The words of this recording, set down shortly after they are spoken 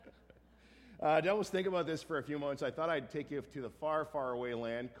Don't think about this for a few moments. I thought I'd take you to the far, far away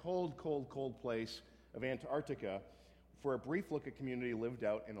land, cold, cold, cold place of Antarctica for a brief look at community lived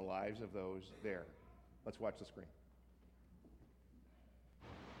out in the lives of those there. Let's watch the screen.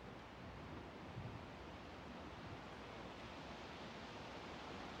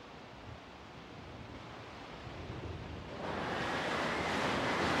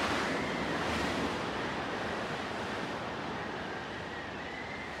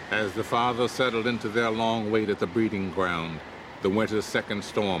 As the fathers settled into their long wait at the breeding ground, the winter's second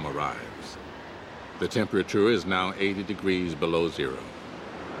storm arrives. The temperature is now 80 degrees below zero.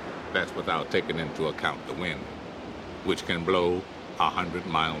 That's without taking into account the wind, which can blow 100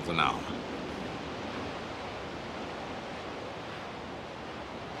 miles an hour.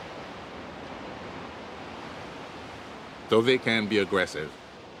 Though they can be aggressive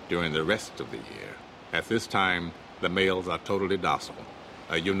during the rest of the year, at this time, the males are totally docile,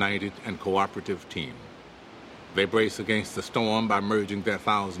 a united and cooperative team. They brace against the storm by merging their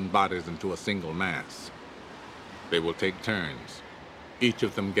 1,000 bodies into a single mass. They will take turns, each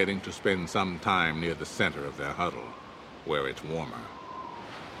of them getting to spend some time near the center of their huddle, where it's warmer.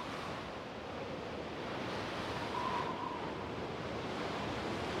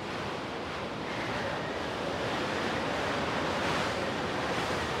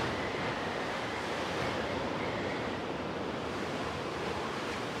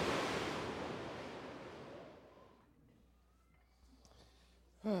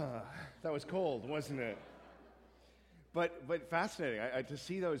 That was cold, wasn't it? But fascinating to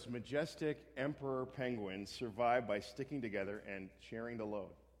see those majestic emperor penguins survive by sticking together and sharing the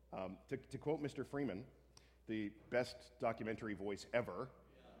load. To quote Mr. Freeman, the best documentary voice ever,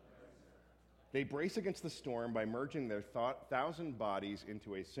 they brace against the storm by merging their 1,000 bodies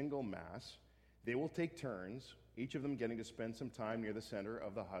into a single mass. They will take turns, each of them getting to spend some time near the center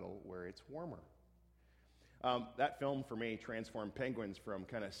of the huddle where it's warmer. That film, for me, transformed penguins from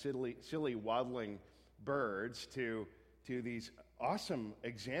kind of silly waddling birds to these awesome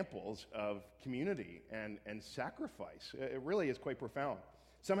examples of community and sacrifice. It really is quite profound.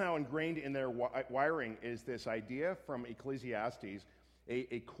 Somehow ingrained in their wiring is this idea from Ecclesiastes,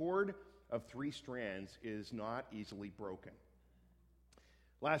 a cord of 3 strands is not easily broken.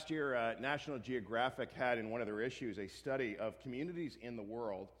 Last year, National Geographic had in one of their issues a study of communities in the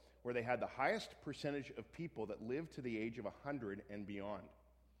world where they had the highest percentage of people that lived to the age of 100 and beyond.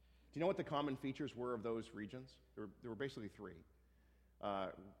 Do you know what the common features were of those regions? There were basically 3.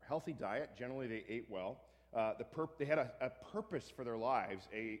 Healthy diet, generally they ate well. They had a purpose for their lives,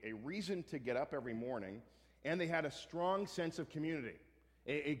 a reason to get up every morning, and they had a strong sense of community,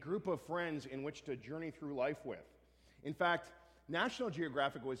 a group of friends in which to journey through life with. In fact, National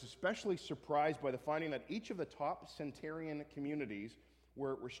Geographic was especially surprised by the finding that each of the top centenarian communities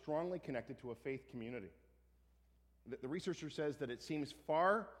were strongly connected to a faith community. The researcher says that it seems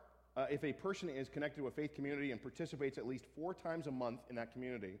if a person is connected to a faith community and participates at least 4 times a month in that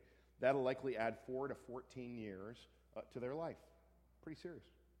community, that'll likely add 4 to 14 years to their life. Pretty serious.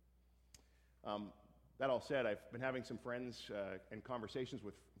 That all said, I've been having some friends and conversations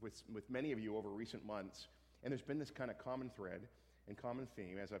with many of you over recent months, and there's been this kind of common thread and common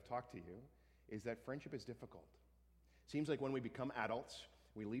theme as I've talked to you, is that friendship is difficult. Seems like when we become adults,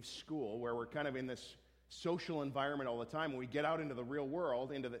 we leave school where we're kind of in this social environment all the time. When we get out into the real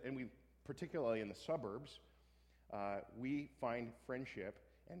world, and we particularly in the suburbs, we find friendship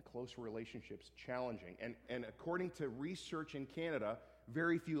and close relationships challenging. And according to research in Canada,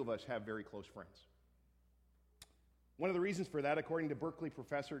 very few of us have very close friends. One of the reasons for that, according to Berkeley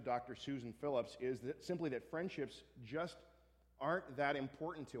professor Dr. Susan Phillips, is that simply that friendships just aren't that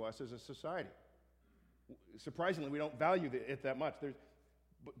important to us as a society. Surprisingly, we don't value it that much.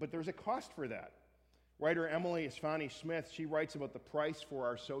 But there's a cost for that. Writer Emily Esfahani-Smith, she writes about the price for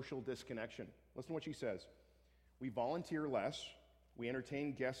our social disconnection. Listen to what she says. We volunteer less. We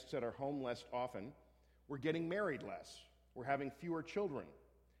entertain guests at our home less often. We're getting married less. We're having fewer children.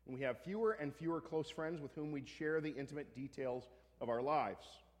 And we have fewer and fewer close friends with whom we'd share the intimate details of our lives.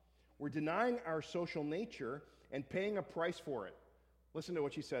 We're denying our social nature and paying a price for it. Listen to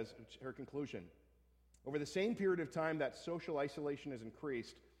what she says, her conclusion. Over the same period of time that social isolation has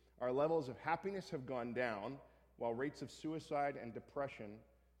increased, our levels of happiness have gone down, while rates of suicide and depression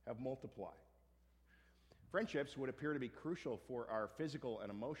have multiplied. Friendships would appear to be crucial for our physical and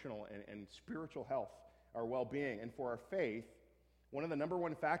emotional and spiritual health, our well-being, and for our faith. One of the number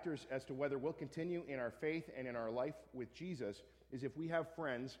one factors as to whether we'll continue in our faith and in our life with Jesus is if we have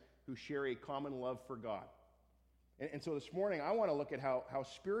friends who share a common love for God. And so this morning, I want to look at how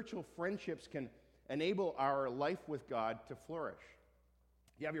spiritual friendships can enable our life with God to flourish.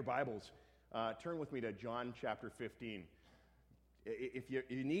 If you have your Bibles, turn with me to John chapter 15. If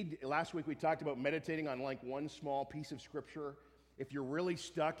you need, last week we talked about meditating on like one small piece of scripture. If you're really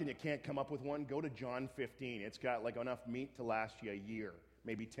stuck and you can't come up with one, go to John 15. It's got like enough meat to last you a year,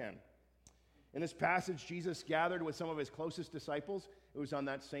 maybe 10. In this passage, Jesus gathered with some of his closest disciples. It was on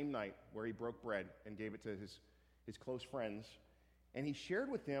that same night where he broke bread and gave it to his close friends. And he shared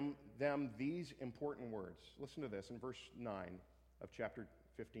with them these important words. Listen to this in verse 9 of chapter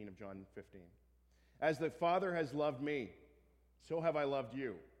 15 of John 15. As the Father has loved me, so have I loved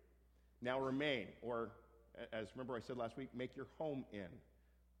you. Now remain, or as remember I said last week, make your home in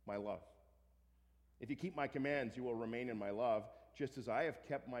my love. If you keep my commands, you will remain in my love, just as I have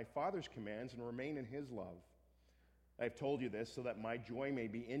kept my Father's commands and remain in his love. I have told you this so that my joy may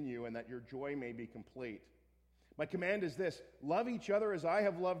be in you and that your joy may be complete. My command is this: love each other as I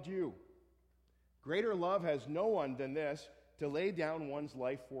have loved you. Greater love has no one than this, to lay down one's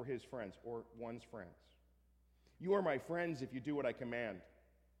life for his friends, or one's friends. You are my friends if you do what I command.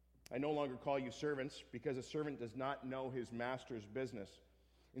 I no longer call you servants, because a servant does not know his master's business.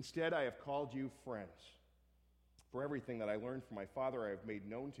 Instead, I have called you friends. For everything that I learned from my Father I have made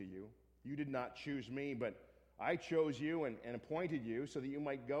known to you. You did not choose me, but I chose you and appointed you so that you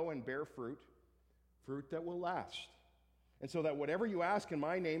might go and bear fruit that will last. And so that whatever you ask in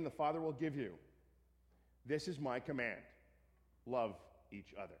my name, the Father will give you. This is my command. Love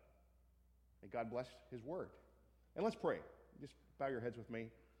each other. May God bless his word. And let's pray. Just bow your heads with me.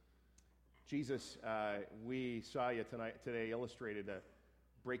 Jesus, we saw you today illustrated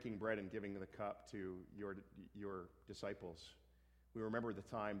breaking bread and giving the cup to your disciples. We remember the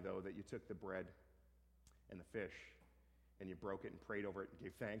time, though, that you took the bread and the fish and you broke it and prayed over it and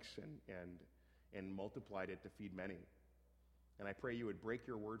gave thanks and multiplied it to feed many. And I pray you would break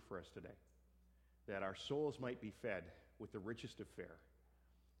your word for us today, that our souls might be fed with the richest of fare,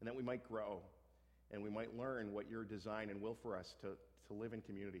 and that we might grow and we might learn what your design and will for us to live in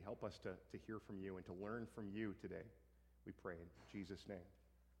community. Help us to hear from you and to learn from you today. We pray in Jesus' name.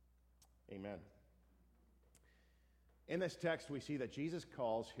 Amen. In this text, we see that Jesus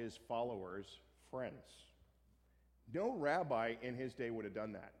calls his followers friends. No rabbi in his day would have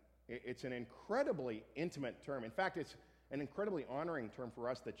done that. It's an incredibly intimate term. In fact, it's an incredibly honoring term for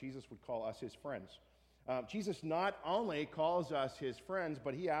us that Jesus would call us his friends. Jesus not only calls us his friends,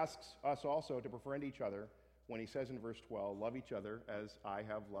 but he asks us also to befriend each other when he says in verse 12, love each other as I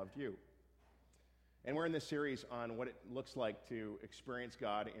have loved you. And we're in this series on what it looks like to experience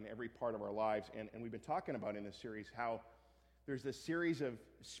God in every part of our lives. And we've been talking about in this series how there's this series of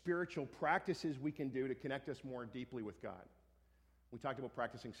spiritual practices we can do to connect us more deeply with God. We talked about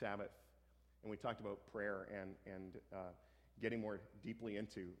practicing Sabbath, and we talked about prayer and getting more deeply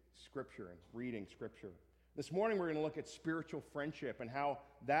into Scripture and reading Scripture. This morning we're going to look at spiritual friendship and how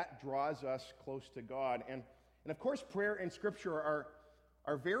that draws us close to God. And of course, prayer and Scripture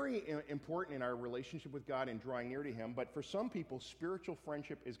are very important in our relationship with God and drawing near to him, but for some people, spiritual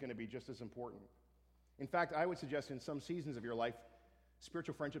friendship is going to be just as important. In fact, I would suggest in some seasons of your life,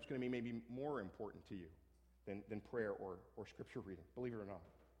 spiritual friendship is going to be maybe more important to you than prayer or Scripture reading, believe it or not.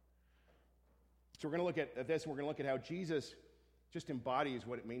 So we're going to look at this, and we're going to look at how Jesus just embodies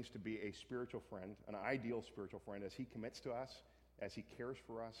what it means to be a spiritual friend, an ideal spiritual friend, as he commits to us, as he cares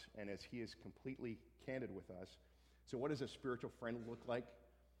for us, and as he is completely candid with us. So what does a spiritual friend look like?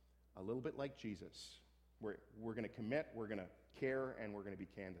 A little bit like Jesus. We're going to commit, we're going to care, and we're going to be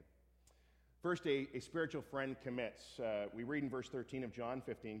candid. First, a spiritual friend commits. We read in verse 13 of John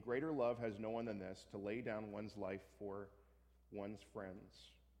 15, greater love has no one than this, to lay down one's life for one's friends.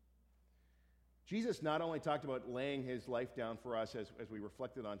 Jesus not only talked about laying his life down for us, as we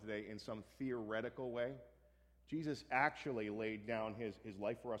reflected on today, in some theoretical way. Jesus actually laid down his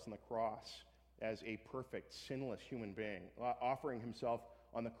life for us on the cross as a perfect, sinless human being, offering himself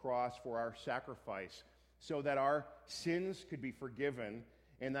on the cross for our sacrifice so that our sins could be forgiven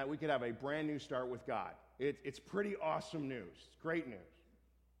and that we could have a brand new start with God. It's pretty awesome news. It's great news.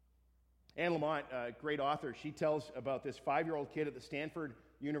 Anne Lamott, a great author, she tells about this 5-year-old kid at the Stanford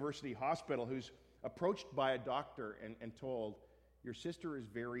University Hospital who's approached by a doctor and told, your sister is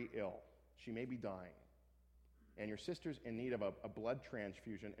very ill. She may be dying. And your sister's in need of a blood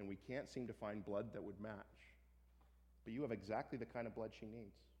transfusion, and we can't seem to find blood that would match. But you have exactly the kind of blood she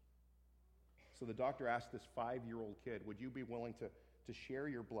needs. So the doctor asked this 5-year-old kid, would you be willing to share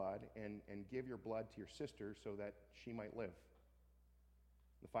your blood and give your blood to your sister so that she might live?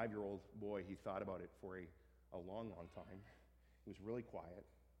 The 5-year-old boy, he thought about it for a long, long time. He was really quiet.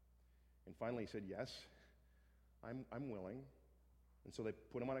 And finally he said, yes, I'm willing. And so they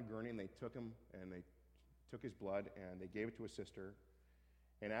put him on a gurney and they took him and they took his blood and they gave it to his sister.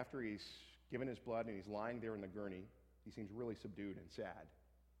 And after he's given his blood, and he's lying there in the gurney. He seems really subdued and sad.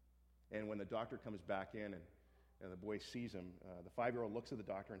 And when the doctor comes back in and the boy sees him, the 5-year-old looks at the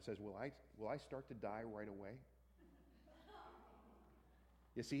doctor and says, will I start to die right away?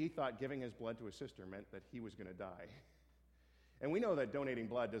 You see, he thought giving his blood to his sister meant that he was going to die. And we know that donating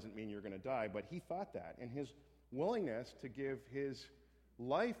blood doesn't mean you're going to die, but he thought that. And his willingness to give his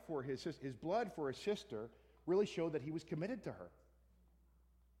life for his blood for his sister really showed that he was committed to her.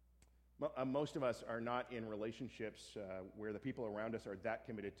 Most of us are not in relationships where the people around us are that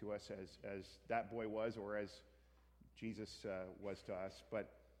committed to us as that boy was, or as Jesus was to us. But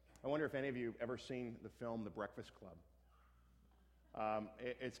I wonder if any of you have ever seen the film The Breakfast Club.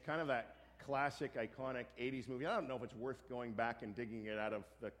 It's kind of that classic, iconic 80s movie. I don't know if it's worth going back and digging it out of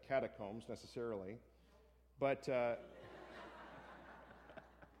the catacombs necessarily, but it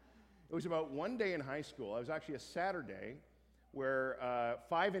was about one day in high school. It was actually a Saturday where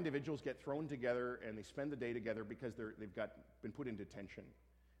 5 individuals get thrown together and they spend the day together because they've been put in detention.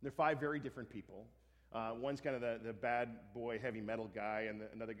 And they're 5 very different people. One's kind of the bad boy, heavy metal guy, and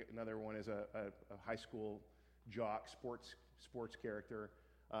another one is a high school jock, sports character.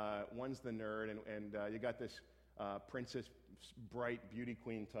 One's the nerd, and you got this princess, bright beauty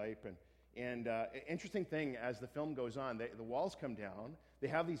queen type. And interesting thing, as the film goes on, the walls come down. They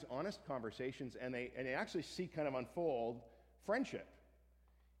have these honest conversations, and they actually see kind of unfold friendship.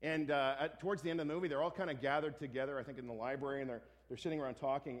 And towards the end of the movie, they're all kind of gathered together, I think, in the library, and they're sitting around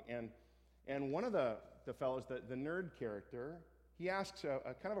talking. And one of the fellows, the nerd character, he asks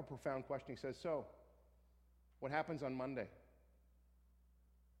a kind of a profound question. He says, "So, what happens on Monday?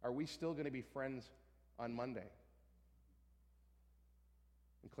 Are we still going to be friends on Monday?"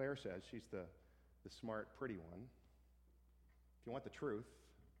 And Claire says, she's the smart, pretty one, "If you want the truth,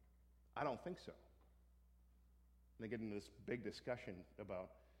 I don't think so." And they get into this big discussion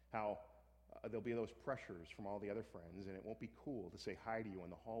about how there'll be those pressures from all the other friends, and it won't be cool to say hi to you in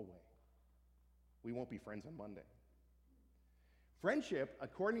the hallway. We won't be friends on Monday. Friendship,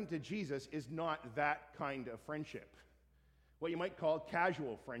 according to Jesus, is not that kind of friendship. What you might call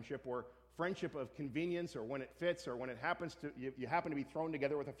casual friendship, or friendship of convenience, or when it fits, or when it happens to you happen to be thrown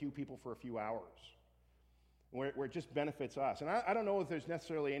together with a few people for a few hours, where it just benefits us. And I don't know if there's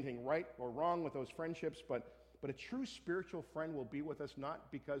necessarily anything right or wrong with those friendships, but a true spiritual friend will be with us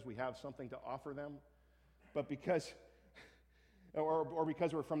not because we have something to offer them, but because, or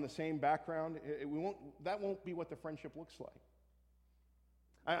because we're from the same background. That won't be what the friendship looks like.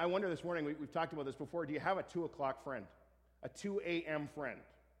 I wonder this morning, we've talked about this before, do you have a 2 o'clock friend? A 2 a.m. friend?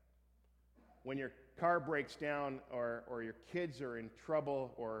 When your car breaks down, or your kids are in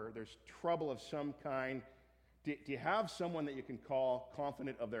trouble, or there's trouble of some kind, do you have someone that you can call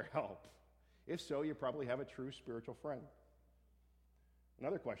confident of their help? If so, you probably have a true spiritual friend.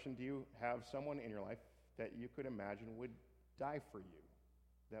 Another question, do you have someone in your life that you could imagine would die for you,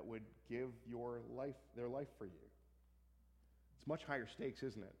 that would give their life for you? It's much higher stakes,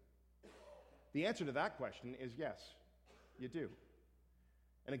 isn't it? The answer to that question is yes, you do.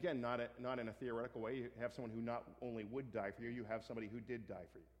 And again, not in a theoretical way. You have someone who not only would die for you, you have somebody who did die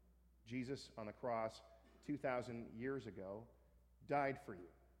for you. Jesus on the cross 2,000 years ago died for you.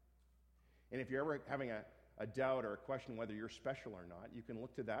 And if you're ever having a doubt or a question whether you're special or not, you can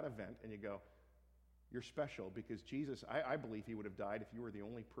look to that event and you go, you're special because Jesus, I believe he would have died if you were the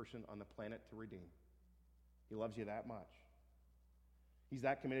only person on the planet to redeem. He loves you that much. He's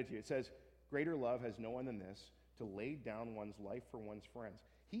that committed to you. It says, greater love has no one than this, to lay down one's life for one's friends.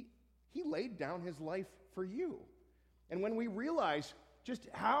 He laid down his life for you. And when we realize just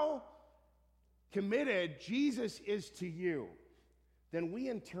how committed Jesus is to you, then we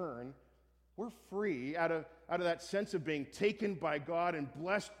in turn, we're free out of that sense of being taken by God and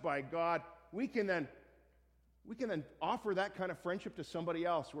blessed by God. We can then offer that kind of friendship to somebody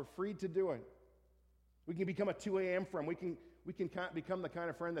else. We're free to do it. We can become a 2 a.m. friend. We can become the kind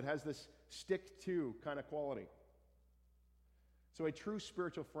of friend that has this stick-to kind of quality. So a true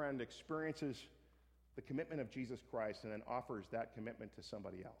spiritual friend experiences the commitment of Jesus Christ and then offers that commitment to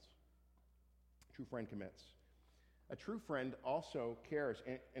somebody else. A true friend commits. A true friend also cares.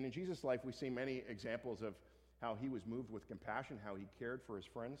 And in Jesus' life, we see many examples of how he was moved with compassion, how he cared for his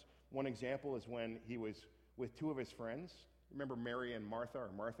friends. One example is when he was with 2 of his friends. Remember Mary and Martha, or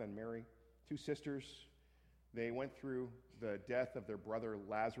Martha and Mary? 2 sisters. They went through the death of their brother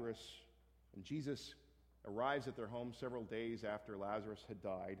Lazarus, and Jesus arrives at their home several days after Lazarus had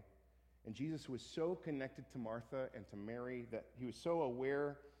died. And Jesus was so connected to Martha and to Mary that he was so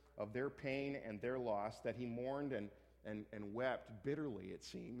aware of their pain and their loss that he mourned and wept bitterly, it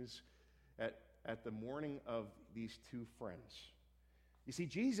seems, at the mourning of these 2 friends. You see,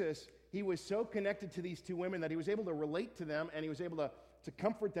 Jesus, he was so connected to these two women that he was able to relate to them, and he was able to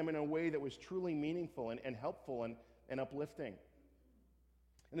comfort them in a way that was truly meaningful and helpful and uplifting.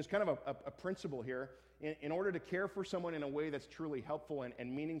 And there's kind of a principle here. In order to care for someone in a way that's truly helpful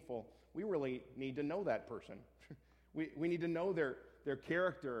and meaningful, we really need to know that person. We need to know their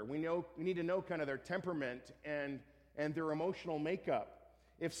character. We need to know kind of their temperament and their emotional makeup.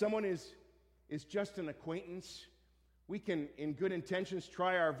 If someone is just an acquaintance, we can, in good intentions,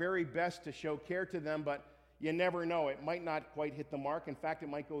 try our very best to show care to them, but you never know. It might not quite hit the mark. In fact, it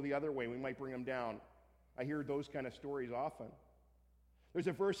might go the other way. We might bring them down. I hear those kind of stories often. There's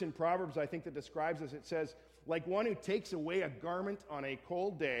a verse in Proverbs, I think, that describes this. It says, like one who takes away a garment on a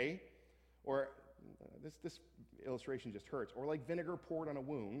cold day, or this illustration just hurts, or like vinegar poured on a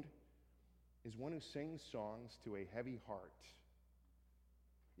wound, is one who sings songs to a heavy heart.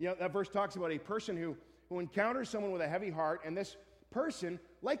 You know, that verse talks about a person who encounters someone with a heavy heart, and this person,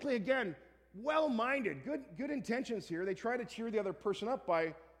 likely again, well-minded, good intentions here, they try to cheer the other person up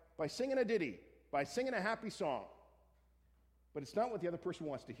by singing a ditty, by singing a happy song. But it's not what the other person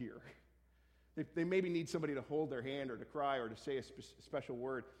wants to hear. They maybe need somebody to hold their hand or to cry or to say a special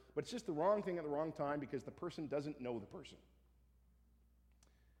word, but it's just the wrong thing at the wrong time because the person doesn't know the person.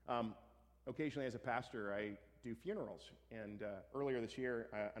 Occasionally as a pastor, I do funerals, and earlier this year,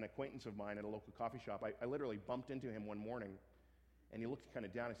 an acquaintance of mine at a local coffee shop, I literally bumped into him one morning, and he looked kind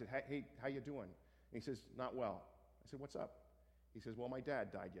of down. I said, hey, how you doing? And he says, not well. I said, what's up? He says, well, my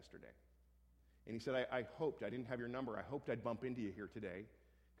dad died yesterday. And he said, I hoped, I didn't have your number, I hoped I'd bump into you here today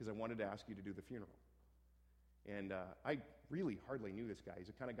because I wanted to ask you to do the funeral. And I really hardly knew this guy. He's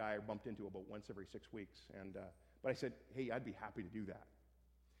the kind of guy I bumped into about once every 6 weeks. But I said, hey, I'd be happy to do that.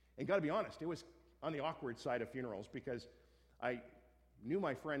 And got to be honest, it was on the awkward side of funerals because I knew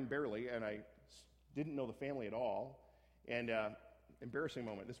my friend barely, and I didn't know the family at all. And embarrassing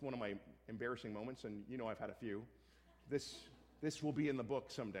moment. This is one of my embarrassing moments, and you know I've had a few. This will be in the book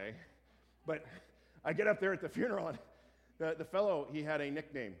someday. But I get up there at the funeral, and the fellow, he had a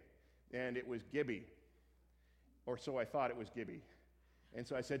nickname, and it was Gibby. Or so I thought it was Gibby. And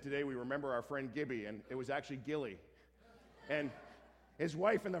so I said, today we remember our friend Gibby, and it was actually Gilly. And his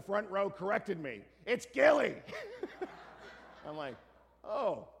wife in the front row corrected me. It's Gilly! I'm like,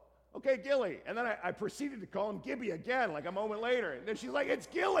 oh, okay, Gilly. And then I proceeded to call him Gibby again, like a moment later. And then she's like, it's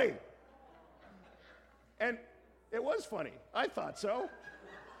Gilly! And it was funny. I thought so.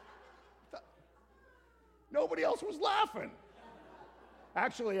 Nobody else was laughing.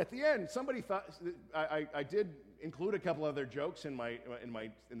 Actually, at the end, somebody thought I did include a couple other jokes in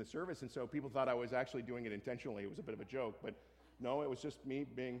the service, and so people thought I was actually doing it intentionally. It was a bit of a joke, but no, it was just me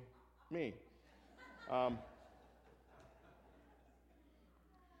being me.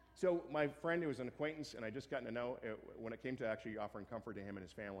 So my friend, who was an acquaintance, and I just gotten to know, when it came to actually offering comfort to him and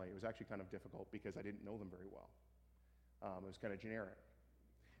his family, it was actually kind of difficult because I didn't know them very well. It was kind of generic.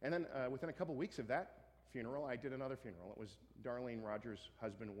 And then within a couple weeks of that funeral, I did another funeral. It was Darlene Rogers'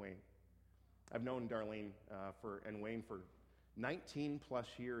 husband, Wayne. I've known Darlene and Wayne for 19 plus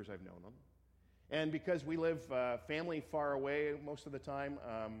years. I've known them. And because we live family far away most of the time,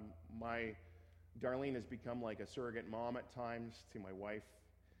 my Darlene has become like a surrogate mom at times to my wife.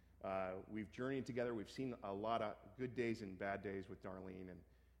 We've journeyed together. We've seen a lot of good days and bad days with Darlene,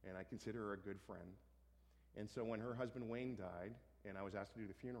 and I consider her a good friend. And so when her husband Wayne died, and I was asked to do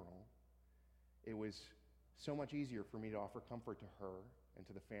the funeral, it was so much easier for me to offer comfort to her and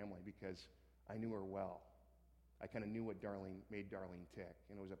to the family because I knew her well. I kind of knew what made Darlene tick,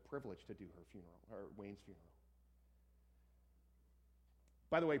 and it was a privilege to do her funeral, or Wayne's funeral.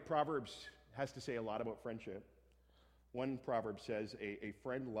 By the way, Proverbs has to say a lot about friendship. One proverb says, a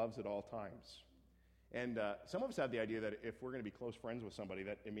friend loves at all times. And some of us have the idea that if we're going to be close friends with somebody,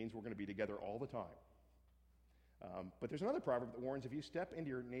 that it means we're going to be together all the time. But there's another proverb that warns if you step into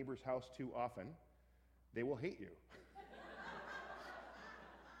your neighbor's house too often, they will hate you.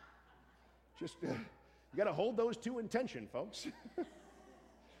 Just, you got to hold those two in tension, folks.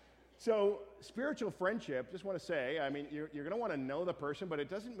 So, spiritual friendship, just want to say, I mean, you're going to want to know the person, but it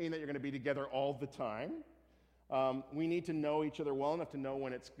doesn't mean that you're going to be together all the time. We need to know each other well enough to know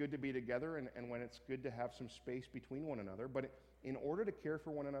when it's good to be together and when it's good to have some space between one another. But in order to care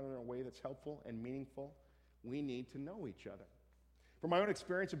for one another in a way that's helpful and meaningful, we need to know each other. From my own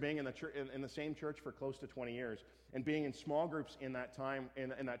experience of being in the same church for close to 20 years and being in small groups in that time,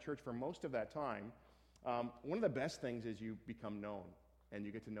 in that church for most of that time, one of the best things is you become known and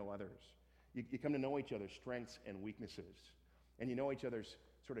you get to know others. You come to know each other's strengths and weaknesses, and you know each other's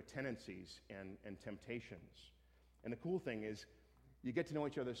sort of tendencies and temptations. And the cool thing is you get to know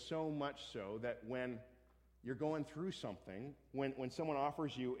each other so much so that when you're going through something, when someone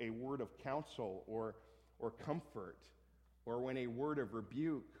offers you a word of counsel or comfort, or when a word of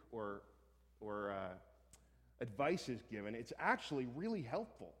rebuke or advice is given, it's actually really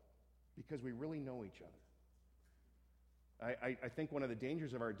helpful because we really know each other. I think one of the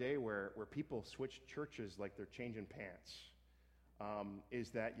dangers of our day where people switch churches like they're changing pants is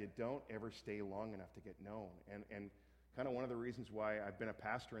that you don't ever stay long enough to get known. And kind of one of the reasons why I've been a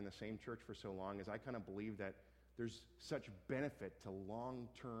pastor in the same church for so long is I kind of believe that there's such benefit to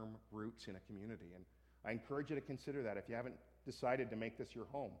long-term roots in a community. And I encourage you to consider that if you haven't decided to make this your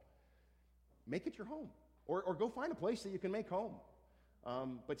home. Make it your home. Or go find a place that you can make home.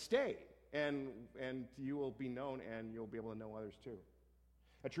 But stay, and you will be known, and you'll be able to know others too.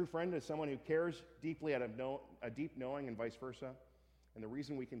 A true friend is someone who cares deeply out of a deep knowing, and vice versa. And the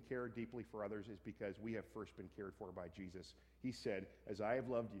reason we can care deeply for others is because we have first been cared for by Jesus. He said, "As I have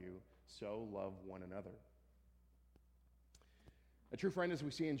loved you, so love one another." A true friend, as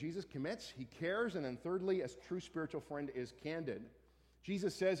we see in Jesus, commits, he cares, and then thirdly, a true spiritual friend is candid.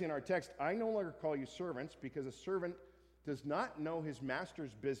 Jesus says in our text, "I no longer call you servants, because a servant does not know his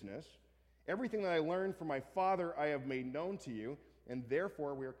master's business. Everything that I learned from my Father I have made known to you," and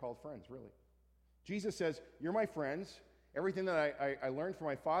therefore we are called friends, really. Jesus says, "You're my friends. Everything that I learned from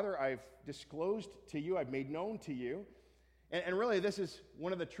my Father I've disclosed to you, I've made known to you." And really, this is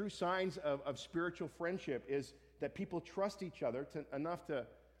one of the true signs of spiritual friendship, is that people trust each other enough to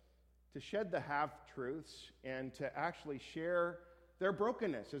shed the half-truths and to actually share their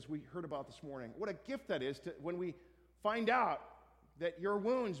brokenness, as we heard about this morning. What a gift that is when we find out that your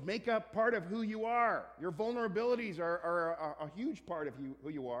wounds make up part of who you are. Your vulnerabilities are a huge part of who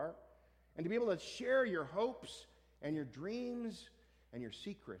you are. And to be able to share your hopes and your dreams and your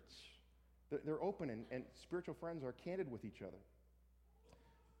secrets, they're open, and spiritual friends are candid with each other.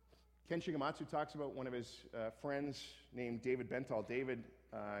 Ken Shigematsu talks about one of his friends named David Bentall. David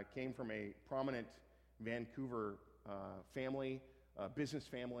came from a prominent Vancouver family, business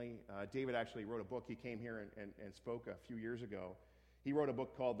family. David actually wrote a book. He came here and spoke a few years ago. He wrote a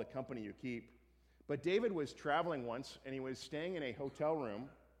book called The Company You Keep. But David was traveling once, and he was staying in a hotel room,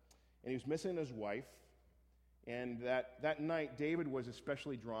 and he was missing his wife. And that night, David was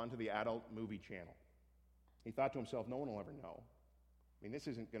especially drawn to the adult movie channel. He thought to himself, no one will ever know. I mean, this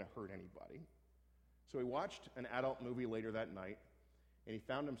isn't going to hurt anybody. So he watched an adult movie later that night, and he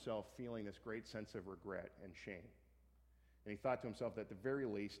found himself feeling this great sense of regret and shame. And he thought to himself that at the very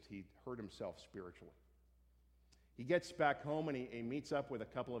least, he'd hurt himself spiritually. He gets back home, and he meets up with a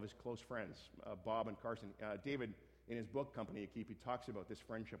couple of his close friends, Bob and Carson. David, in his book, Company You Keep, he talks about this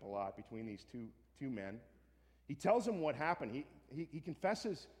friendship a lot between these two men. He tells them what happened. He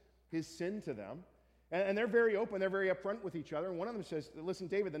confesses his sin to them. And they're very open, they're very upfront with each other. And one of them says, "Listen,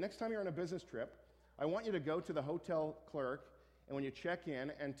 David, the next time you're on a business trip, I want you to go to the hotel clerk, and when you check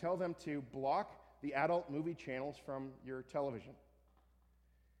in, and tell them to block the adult movie channels from your television."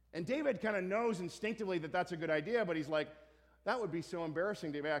 And David kind of knows instinctively that that's a good idea, but he's like, that would be so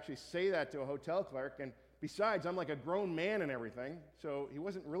embarrassing to actually say that to a hotel clerk. And besides, I'm like a grown man and everything. So he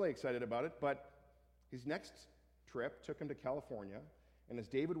wasn't really excited about it. But his next trip took him to California. And as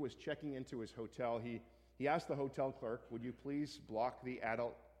David was checking into his hotel, he asked the hotel clerk, "Would you please block the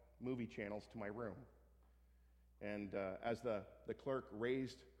adult movie channels to my room?" And as the clerk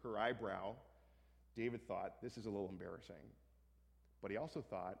raised her eyebrow, David thought, this is a little embarrassing. But he also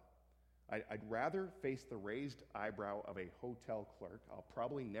thought, I'd rather face the raised eyebrow of a hotel clerk I'll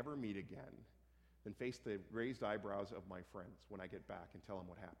probably never meet again than face the raised eyebrows of my friends when I get back and tell them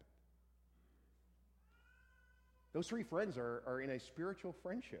what happened. Those three friends are in a spiritual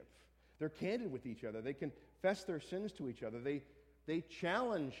friendship. They're candid with each other. They confess their sins to each other. They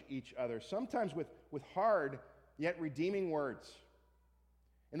challenge each other, sometimes with hard yet redeeming words.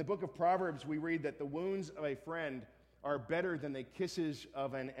 In the book of Proverbs, we read that the wounds of a friend are better than the kisses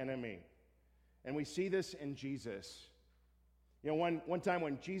of an enemy. And we see this in Jesus. You know, one time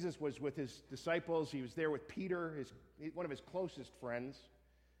when Jesus was with his disciples, he was there with Peter, one of his closest friends.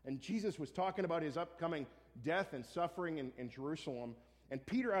 And Jesus was talking about his upcoming death and suffering in Jerusalem. And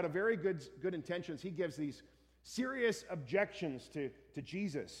Peter, out of very good intentions, he gives these serious objections to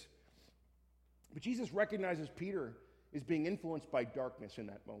Jesus. But Jesus recognizes Peter is being influenced by darkness in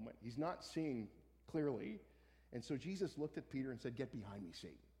that moment. He's not seeing clearly. And so Jesus looked at Peter and said, "Get behind me,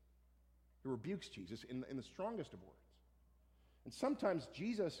 Satan." He rebukes Jesus in the strongest of words. And sometimes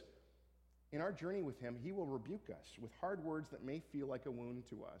Jesus, in our journey with him, he will rebuke us with hard words that may feel like a wound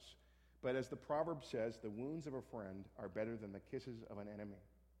to us. But as the proverb says, the wounds of a friend are better than the kisses of an enemy.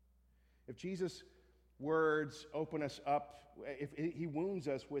 If Jesus words open us up. If he wounds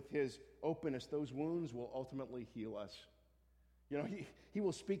us with his openness, those wounds will ultimately heal us. You know, he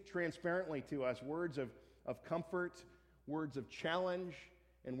will speak transparently to us, words of comfort, words of challenge,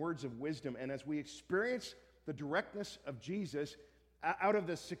 and words of wisdom. And as we experience the directness of Jesus, out of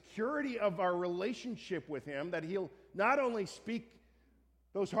the security of our relationship with him, that he'll not only speak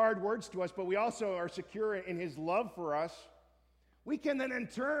those hard words to us, but we also are secure in his love for us, we can then in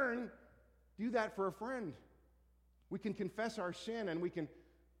turn do that for a friend. We can confess our sin, and we can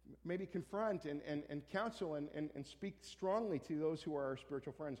maybe confront and counsel and speak strongly to those who are our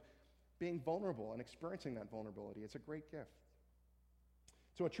spiritual friends, being vulnerable and experiencing that vulnerability. It's a great gift.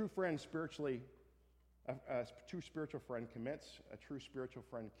 So a true friend spiritually, a true spiritual friend commits, a true spiritual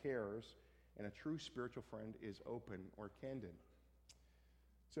friend cares, and a true spiritual friend is open or candid.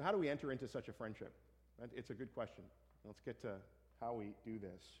 So how do we enter into such a friendship? It's a good question. Let's get to how we do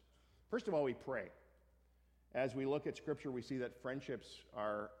this. First of all, we pray. As we look at Scripture, we see that friendships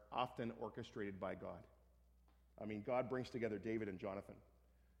are often orchestrated by God. I mean, God brings together David and Jonathan.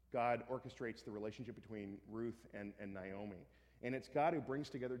 God orchestrates the relationship between Ruth and Naomi. And it's God who brings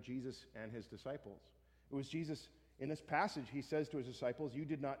together Jesus and his disciples. It was Jesus, in this passage, he says to his disciples, "You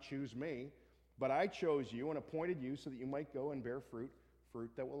did not choose me, but I chose you and appointed you so that you might go and bear fruit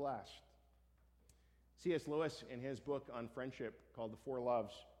that will last." C.S. Lewis, in his book on friendship called The Four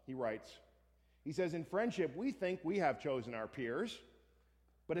Loves, he writes, he says, "In friendship, we think we have chosen our peers,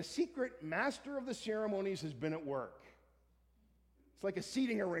 but a secret master of the ceremonies has been at work. It's like a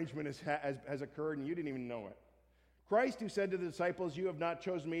seating arrangement has occurred and you didn't even know it. Christ, who said to the disciples, 'You have not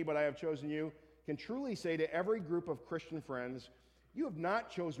chosen me, but I have chosen you,' can truly say to every group of Christian friends, 'You have not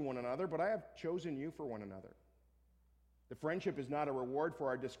chosen one another, but I have chosen you for one another.' The friendship is not a reward for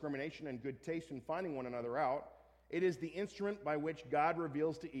our discrimination and good taste in finding one another out. It is the instrument by which God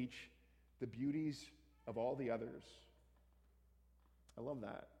reveals to each the beauties of all the others." I love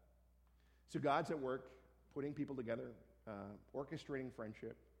that. So God's at work putting people together, orchestrating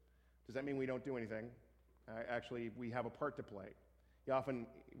friendship. Does that mean we don't do anything? Actually, we have a part to play. It often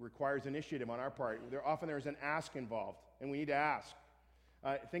requires initiative on our part. Often there's an ask involved, and we need to ask.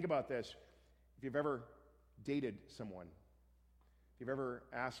 Think about this. If you've ever dated someone, if you've ever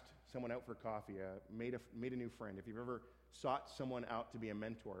asked someone out for coffee, made a new friend, if you've ever sought someone out to be a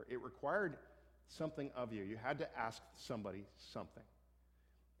mentor, it required something of you. You had to ask somebody something.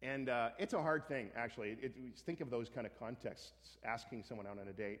 And it's a hard thing, actually. Think of those kind of contexts, asking someone out on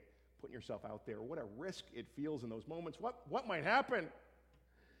a date, putting yourself out there. What a risk it feels in those moments. What might happen?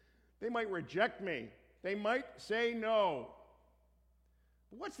 They might reject me. They might say no.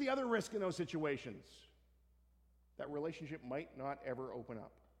 But what's the other risk in those situations? That relationship might not ever open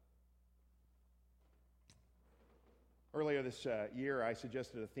up. Earlier this year, I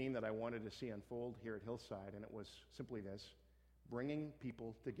suggested a theme that I wanted to see unfold here at Hillside, and it was simply this: bringing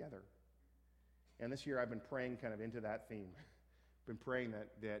people together. And this year, I've been praying kind of into that theme. Been praying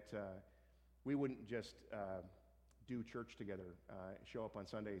that we wouldn't just do church together, show up on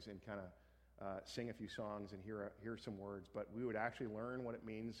Sundays and kind of sing a few songs and hear some words, but we would actually learn what it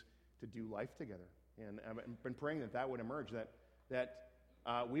means to do life together. And I've been praying that would emerge, that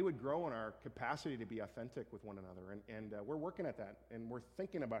we would grow in our capacity to be authentic with one another. And we're working at that, and we're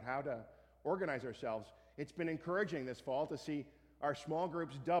thinking about how to organize ourselves. It's been encouraging this fall to see our small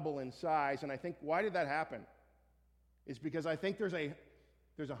groups double in size, and I think, why did that happen? It's because I think there's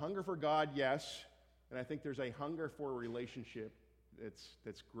a hunger for God, yes, and I think there's a hunger for a relationship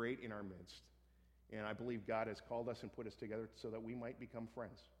that's great in our midst. And I believe God has called us and put us together so that we might become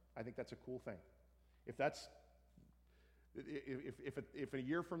friends. I think that's a cool thing. If a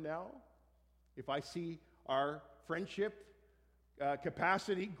year from now, if I see our friendship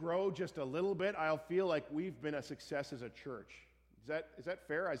capacity grow just a little bit, I'll feel like we've been a success as a church. Is that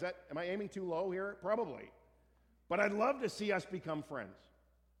fair? Am I aiming too low here? Probably. But I'd love to see us become friends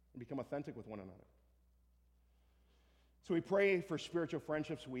and become authentic with one another. So we pray for spiritual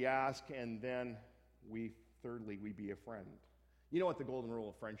friendships, we ask, and then thirdly, we be a friend. You know what the golden rule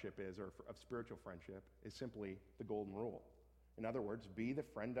of friendship is, or of spiritual friendship, is simply the golden rule. In other words, be the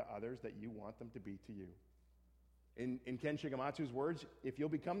friend to others that you want them to be to you. In Ken Shigematsu's words, if you'll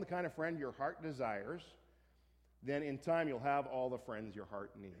become the kind of friend your heart desires, then in time you'll have all the friends your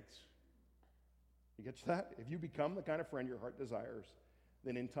heart needs. You get that? If you become the kind of friend your heart desires,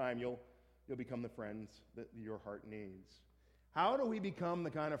 then in time you'll become the friends that your heart needs. How do we become the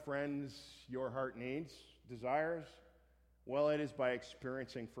kind of friends your heart needs, desires? Well, it is by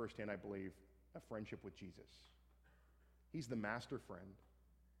experiencing firsthand, I believe, a friendship with Jesus. He's the master friend,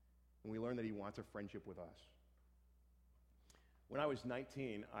 and we learn that he wants a friendship with us. When I was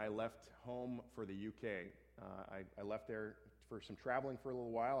 19, I left home for the UK. I left there for some traveling for a little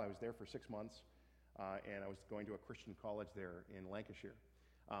while. I was there for 6 months, and I was going to a Christian college there in Lancashire.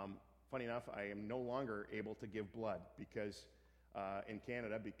 Funny enough, I am no longer able to give blood because in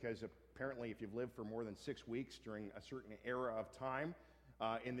Canada, because apparently if you've lived for more than 6 weeks during a certain era of time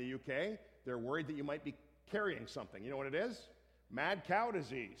in the UK, they're worried that you might be carrying something. You know what it is? Mad cow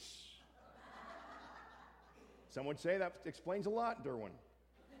disease. Some would say that explains a lot, Durwin.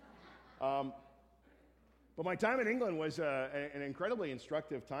 But my time in England was an incredibly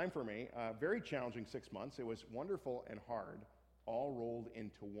instructive time for me. Very challenging 6 months. It was wonderful and hard, all rolled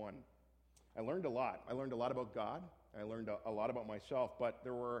into one. I learned a lot. I learned a lot about God. I learned a lot about myself. But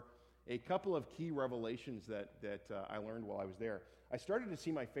there were a couple of key revelations that I learned while I was there. I started to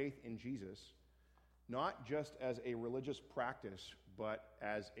see my faith in Jesus not just as a religious practice, but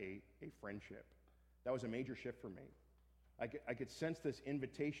as a friendship. That was a major shift for me. I could sense this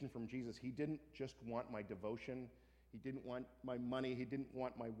invitation from Jesus. He didn't just want my devotion. He didn't want my money. He didn't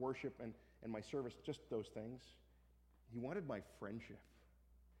want my worship and my service, just those things. He wanted my friendship.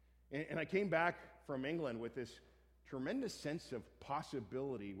 And I came back from England with this tremendous sense of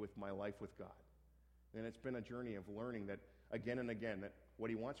possibility with my life with God. And it's been a journey of learning that again and again, that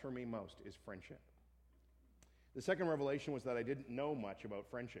what he wants from me most is friendship. The second revelation was that I didn't know much about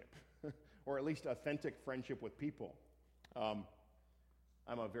friendship, or at least authentic friendship with people. I'm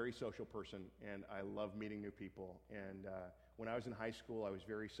a very social person, and I love meeting new people. And when I was in high school, I was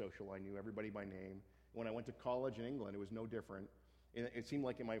very social. I knew everybody by name. When I went to college in England, it was no different. It seemed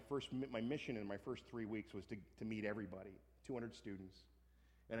like my mission in my first 3 weeks was to meet everybody, 200 students,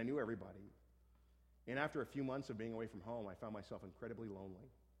 and I knew everybody. And after a few months of being away from home, I found myself incredibly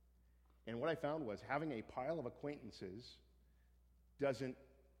lonely. And what I found was having a pile of acquaintances doesn't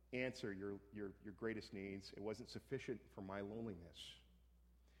answer your greatest needs. It wasn't sufficient for my loneliness.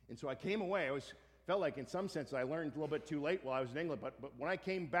 And so I came away. Felt like in some sense I learned a little bit too late while I was in England, but when I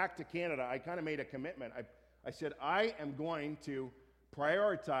came back to Canada, I kind of made a commitment. I said, I am going to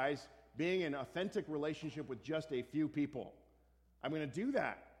prioritize being in authentic relationship with just a few people. I'm going to do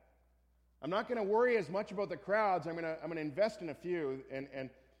that. I'm not going to worry as much about the crowds. I'm going to invest in a few.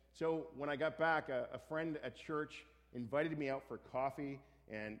 And so when I got back, a friend at church invited me out for coffee,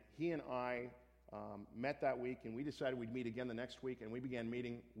 and he and I met that week, and we decided we'd meet again the next week, and we began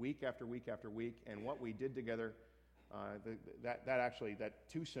meeting week after week after week. And what we did together, that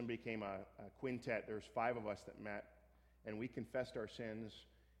twosome became a quintet. There's 5 of us that met, and we confessed our sins,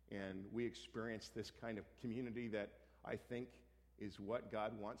 and we experienced this kind of community that I think is what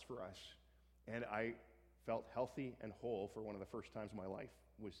God wants for us. And I felt healthy and whole for one of the first times in my life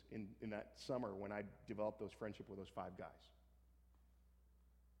was in that summer when I developed those friendship with those 5 guys.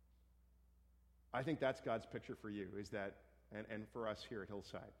 I think that's God's picture for you, is that, and for us here at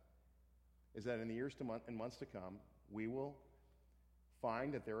Hillside, is that in the years and months to come, we will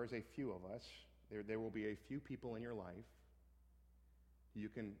find that there is a few of us, there will be a few people in your life you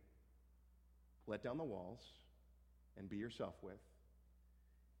can let down the walls and be yourself with,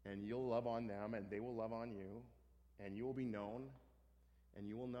 and you'll love on them, and they will love on you, and you will be known, and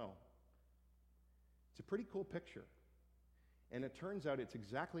you will know. It's a pretty cool picture, and it turns out it's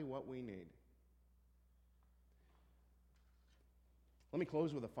exactly what we need. Let me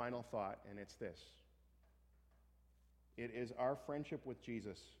close with a final thought, and it's this. It is our friendship with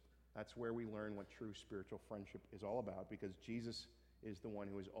Jesus. That's where we learn what true spiritual friendship is all about, because Jesus is the one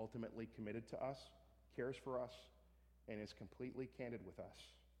who is ultimately committed to us, cares for us, and is completely candid with us.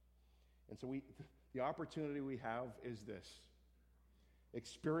 And so the opportunity we have is this.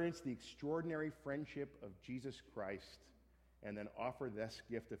 Experience the extraordinary friendship of Jesus Christ, and then offer this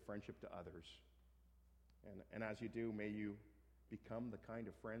gift of friendship to others. And as you do, may you become the kind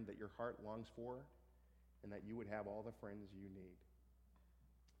of friend that your heart longs for, and that you would have all the friends you need.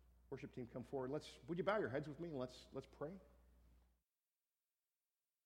 Worship team, come forward. Would you bow your heads with me, and let's pray?